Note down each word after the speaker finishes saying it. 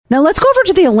Now let's go over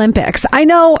to the Olympics. I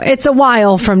know it's a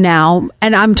while from now,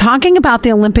 and I'm talking about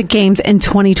the Olympic Games in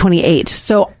 2028.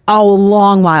 So a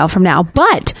long while from now.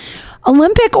 But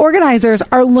Olympic organizers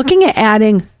are looking at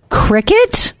adding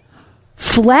cricket,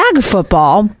 flag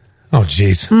football. Oh,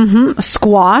 geez.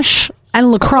 Squash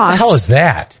and lacrosse. What the hell is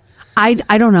that? I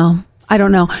don't know. You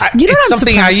know it's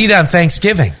something I eat on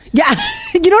Thanksgiving. Yeah.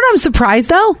 You know what I'm surprised,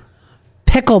 though?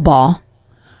 Pickleball.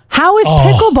 How is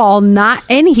pickleball not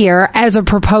in here as a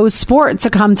proposed sport to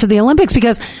come to the Olympics?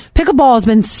 Because pickleball has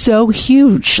been so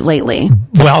huge lately.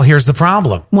 Well, here's the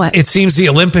problem. What? It seems the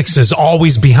Olympics is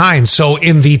always behind. So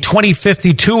in the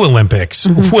 2052 Olympics,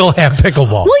 we'll have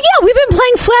pickleball. Well, yeah, we've been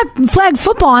playing flag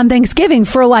football on Thanksgiving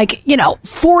for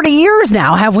 40 years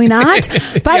now, have we not?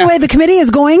 By the way, the committee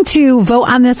is going to vote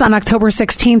on this on October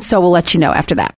 16th, so we'll let you know after that.